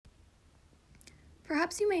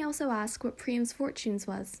Perhaps you may also ask what Priam's fortunes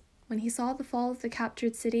was, when he saw the fall of the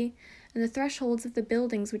captured city, and the thresholds of the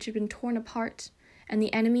buildings which had been torn apart, and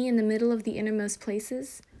the enemy in the middle of the innermost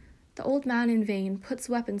places. The old man in vain puts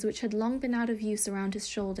weapons which had long been out of use around his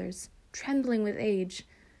shoulders, trembling with age,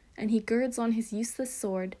 and he girds on his useless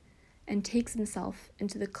sword, and takes himself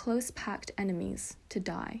into the close-packed enemies to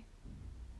die.